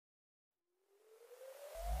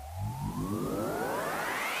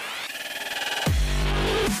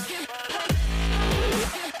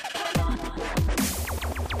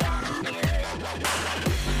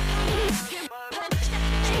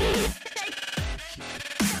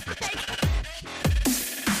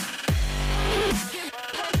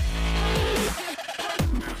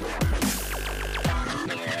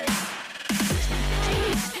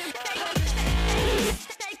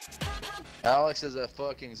Alex is a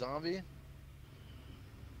fucking zombie?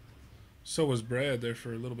 So was Brad there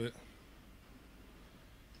for a little bit.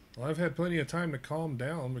 Well, I've had plenty of time to calm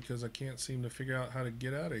down because I can't seem to figure out how to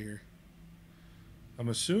get out of here. I'm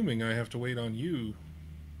assuming I have to wait on you.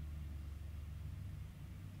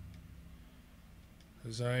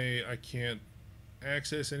 Because I can't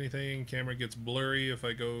access anything. Camera gets blurry if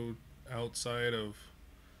I go outside of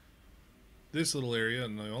this little area,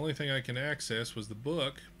 and the only thing I can access was the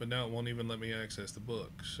book, but now it won't even let me access the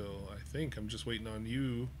book. So I think I'm just waiting on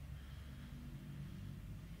you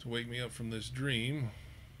to wake me up from this dream.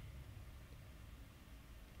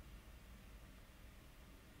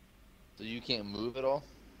 So you can't move at all?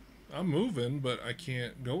 I'm moving, but I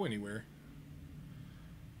can't go anywhere.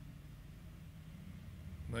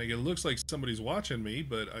 Like, it looks like somebody's watching me,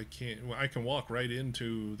 but I can't. Well, I can walk right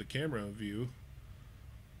into the camera view,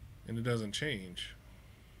 and it doesn't change.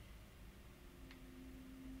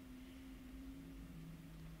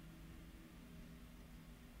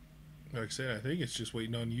 Like I said, I think it's just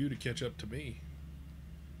waiting on you to catch up to me.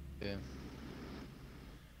 Yeah.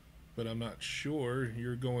 But I'm not sure.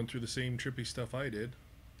 You're going through the same trippy stuff I did.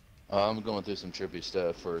 I'm going through some trippy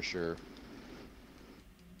stuff for sure.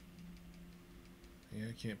 Yeah,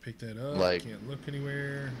 I can't pick that up. Like, Can't look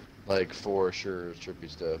anywhere. like for sure trippy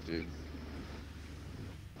stuff, dude.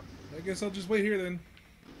 I guess I'll just wait here then.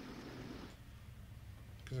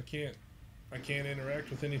 Because I can't interact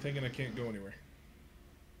with anything and I can't go anywhere.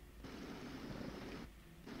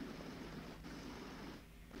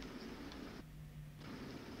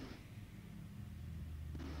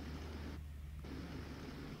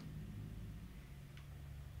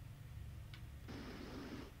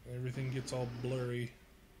 Everything gets all blurry.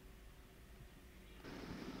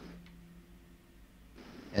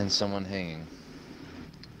 And someone hanging.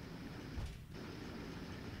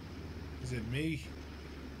 Is it me?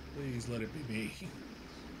 Please let it be me.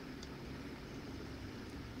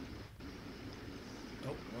 Oh,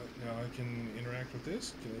 what? Now I can interact with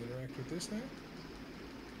this? Can I interact with this now?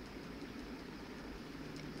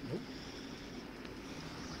 Nope.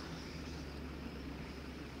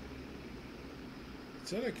 It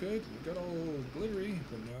said I could. It got all glittery,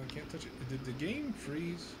 but now I can't touch it. Did the game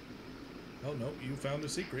freeze? Oh no, you found a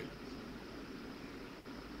secret.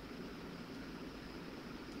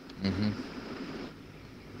 Mm-hmm.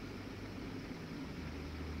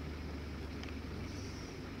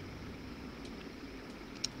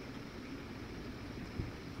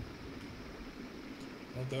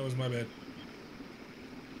 Oh, that was my bad.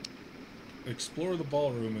 Explore the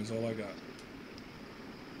ballroom is all I got.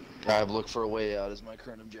 I've looked for a way out is my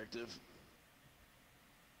current objective.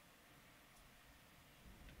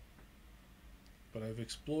 But I've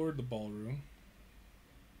explored the ballroom.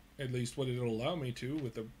 At least what it'll allow me to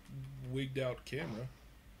with a wigged out camera.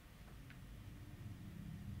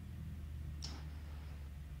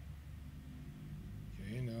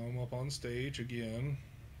 Okay, now I'm up on stage again.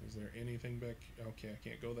 Is there anything back? Okay, I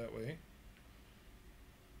can't go that way.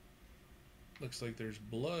 Looks like there's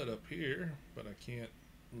blood up here, but I can't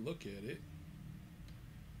look at it.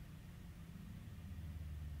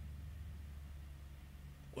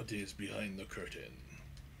 What is behind the curtain?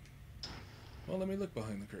 Well, let me look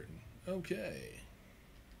behind the curtain. Okay.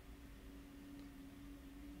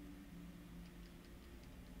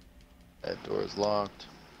 That door is locked.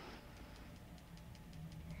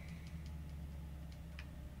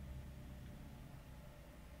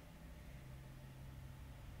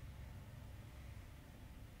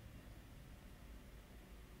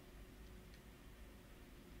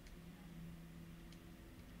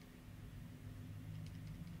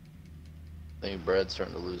 I think Brad's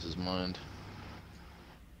starting to lose his mind.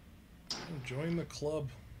 Join the club.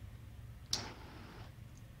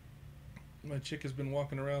 My chick has been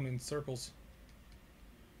walking around in circles.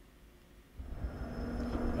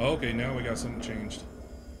 Okay, now we got something changed.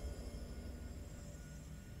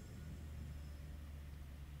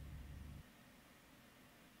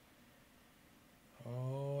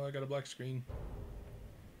 Oh, I got a black screen.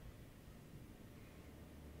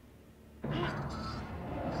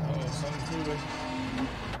 Oh, something's moving.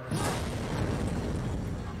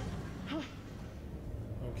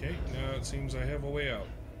 Okay, now it seems I have a way out.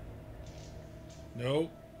 No.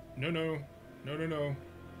 No, no. No, no, no.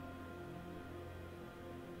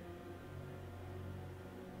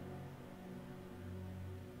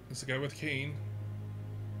 It's the guy with cane.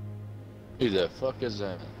 Who the fuck is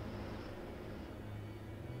that?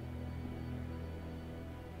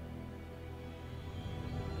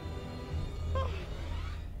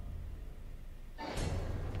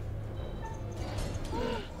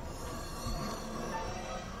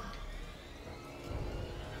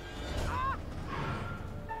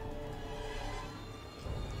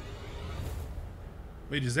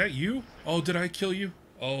 Wait, is that you? Oh, did I kill you?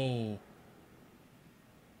 Oh.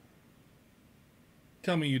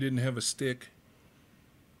 Tell me you didn't have a stick.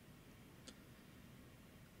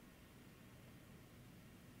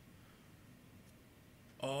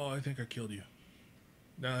 Oh, I think I killed you.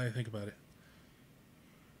 Now I think about it.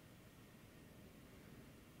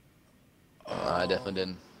 I definitely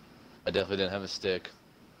didn't. I definitely didn't have a stick.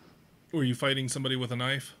 Were you fighting somebody with a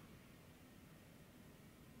knife?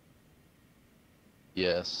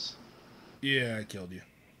 Yes. Yeah, I killed you.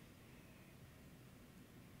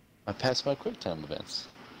 I passed my quick time events.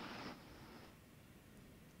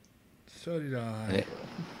 So did And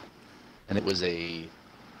I. it was a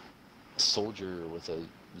soldier with a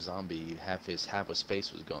zombie. Half his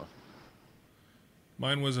face was gone.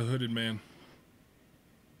 Mine was a hooded man.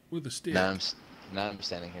 With a Now stick. I'm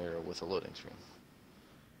standing here with a loading screen.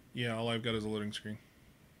 Yeah, all I've got is a loading screen.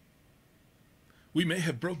 We may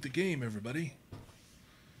have broke the game, everybody.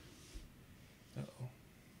 Uh-oh.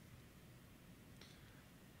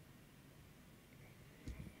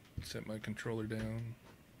 Set my controller down.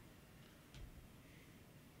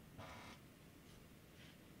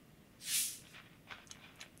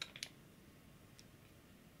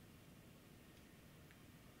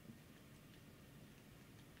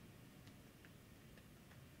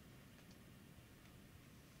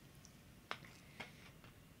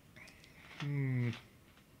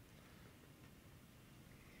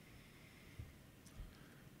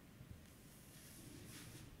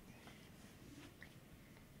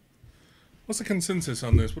 What's the consensus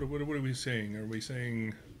on this? What are we saying? Are we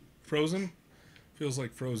saying Frozen? Feels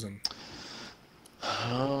like Frozen.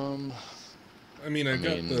 I mean, I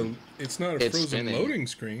got the... It's not a it's Frozen spinning. Loading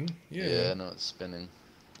screen. Yeah, no, it's spinning.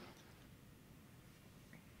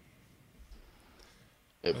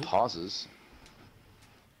 It pauses.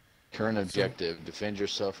 Current objective, so, defend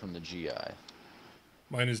yourself from the GI.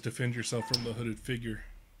 Mine is defend yourself from the hooded figure.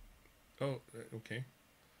 Oh, okay.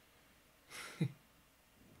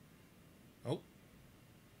 Oh.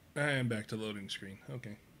 And back to loading screen.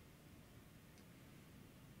 Okay.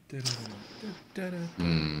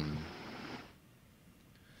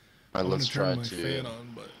 Alright, let's try my fan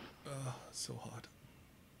on, but it's so hot.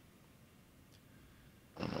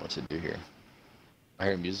 I don't know what to do here. I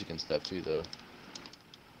hear music and stuff too, though.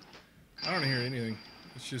 I don't hear anything.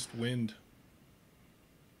 It's just wind.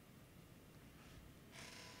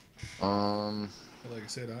 Like I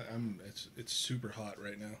said, it's super hot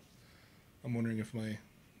right now. I'm wondering if my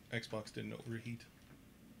Xbox didn't overheat.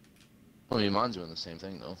 I mean, mine's doing the same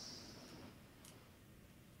thing though.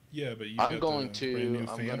 Yeah, but you got brand new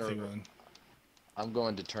fan thing on. I'm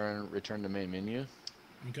going to return to main menu.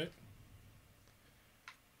 Okay.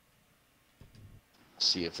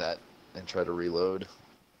 See if that, and try to reload.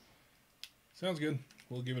 Sounds good.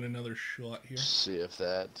 We'll give it another shot here. See if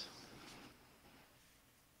that.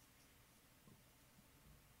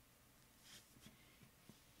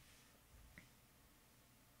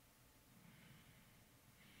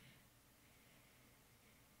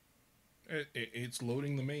 It's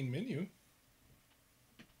loading the main menu.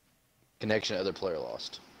 Connection other player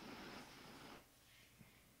lost.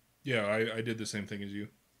 Yeah, I did the same thing as you.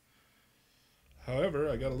 However,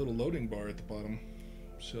 I got a little loading bar at the bottom.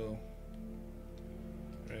 So,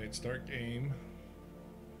 right, start game.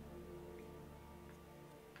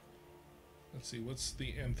 Let's see, what's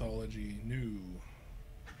the anthology? New.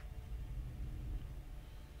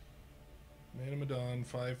 Medan,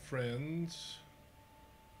 5 friends.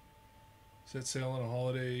 Set sail on a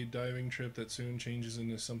holiday diving trip that soon changes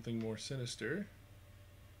into something more sinister.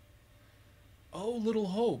 Oh, Little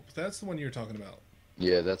Hope. That's the one you're talking about.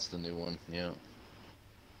 Yeah, that's the new one. Yeah.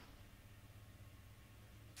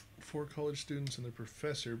 4 college students and their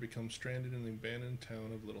professor become stranded in the abandoned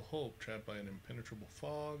town of Little Hope, trapped by an impenetrable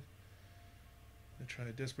fog. They try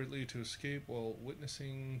desperately to escape while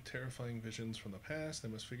witnessing terrifying visions from the past. They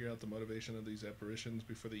must figure out the motivation of these apparitions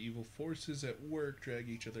before the evil forces at work drag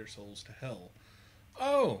each of their souls to hell.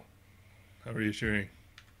 Oh! How reassuring.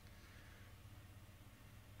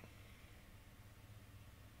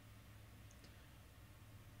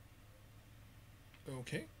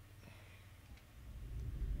 Okay.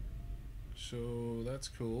 So that's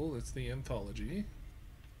cool. It's the anthology.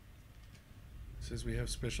 It says we have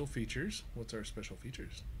special features. What's our special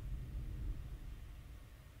features?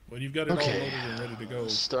 Well, you've got it all loaded and ready to go.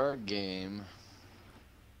 Start game.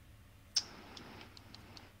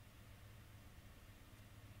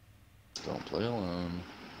 Don't play alone.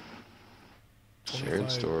 Shared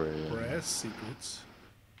story. Brass secrets.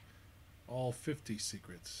 All 50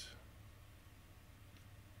 secrets.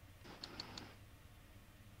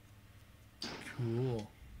 Cool.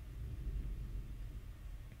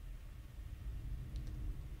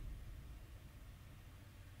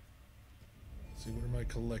 see, what are my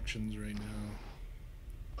collections right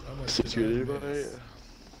now? How much did I Security miss? by.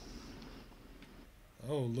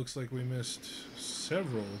 Oh, looks like we missed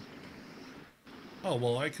several. Oh,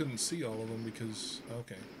 well, I couldn't see all of them because...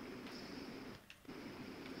 Okay.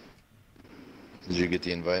 Did you get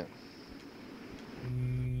the invite?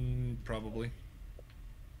 Probably.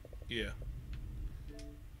 Yeah.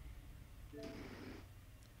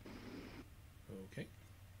 Okay.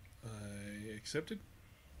 I accepted.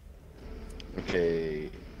 Okay. Where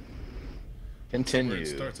Continue. it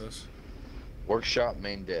starts us. Workshop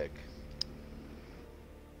main deck.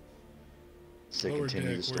 Say Lower continue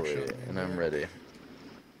deck, the story, workshop main and I'm deck. ready.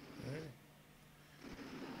 Alright.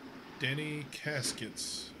 Denny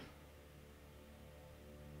Caskets.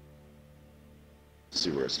 See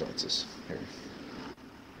where it starts us. Here.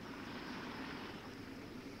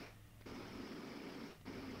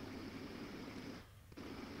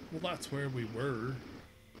 Well, that's where we were.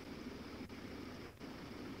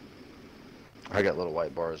 I got little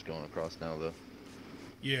white bars going across now, though.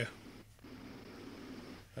 Yeah.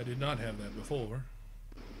 I did not have that before.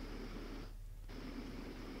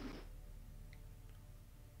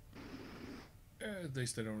 At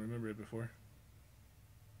least I don't remember it before.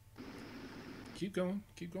 Keep going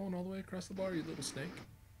all the way across the bar, you little snake.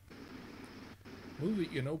 Move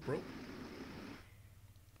it, you know, bro.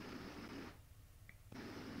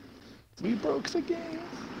 We broke the game.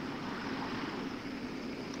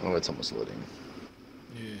 Oh, it's almost loading.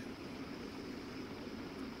 Yeah.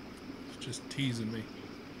 It's just teasing me.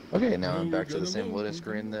 Okay, now I'm We're back to the gonna same load, loading we're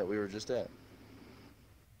screen gonna that we were just at.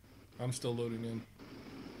 I'm still loading in.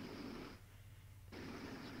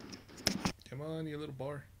 Come on, you little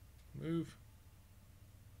bar. Move.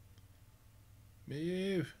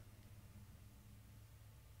 Move.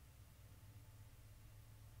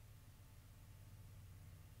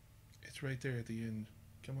 It's right there at the end.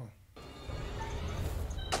 Come on.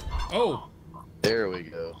 Oh! There we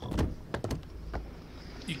go.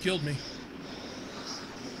 You killed me.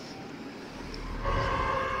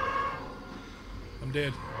 I'm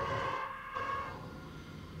dead.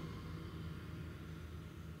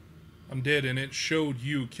 I'm dead, and it showed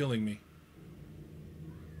you killing me.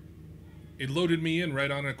 It loaded me in right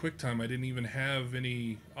on a QuickTime. I didn't even have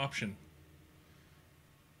any option.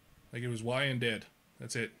 Like, it was Y and dead.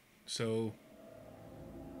 That's it. So...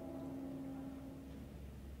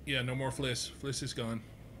 yeah, no more Fliss. Fliss is gone.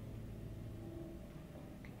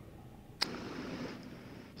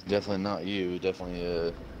 It's definitely not you. Definitely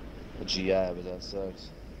a GI, but that sucks.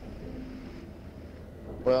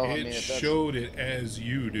 Well, I mean, It if that's... showed it as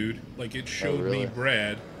you, dude. Like, it showed really? me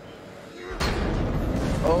Brad.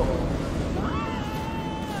 Oh!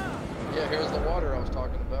 Yeah, here's the water I was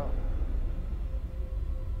talking about.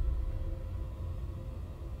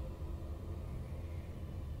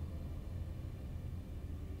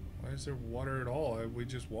 Why is there water at all? We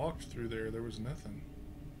just walked through there. There was nothing.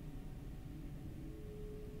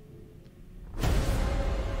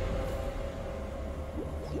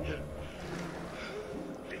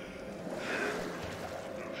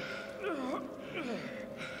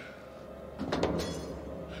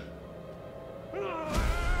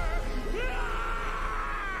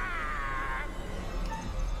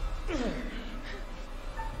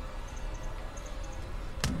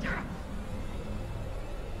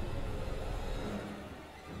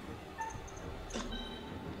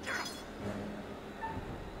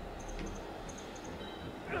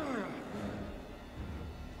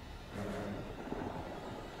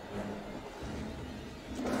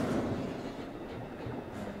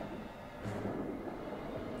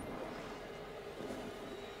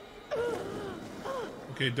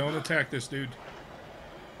 Okay, don't attack this dude.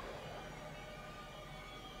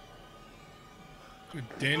 Dude,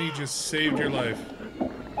 Danny just saved your life.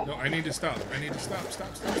 No, I need to stop. I need to stop.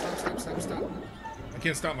 Stop. I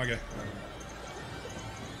can't stop my guy.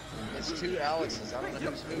 It's two Alexes. I don't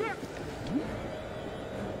know who's who.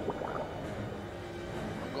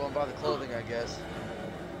 I'm going by the clothing, I guess.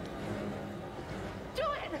 Do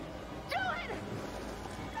it! Do it!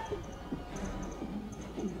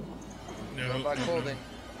 Going No. by clothing.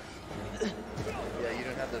 Yeah, you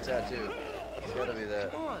don't have the tattoo. It's gotta be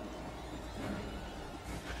that. Come on.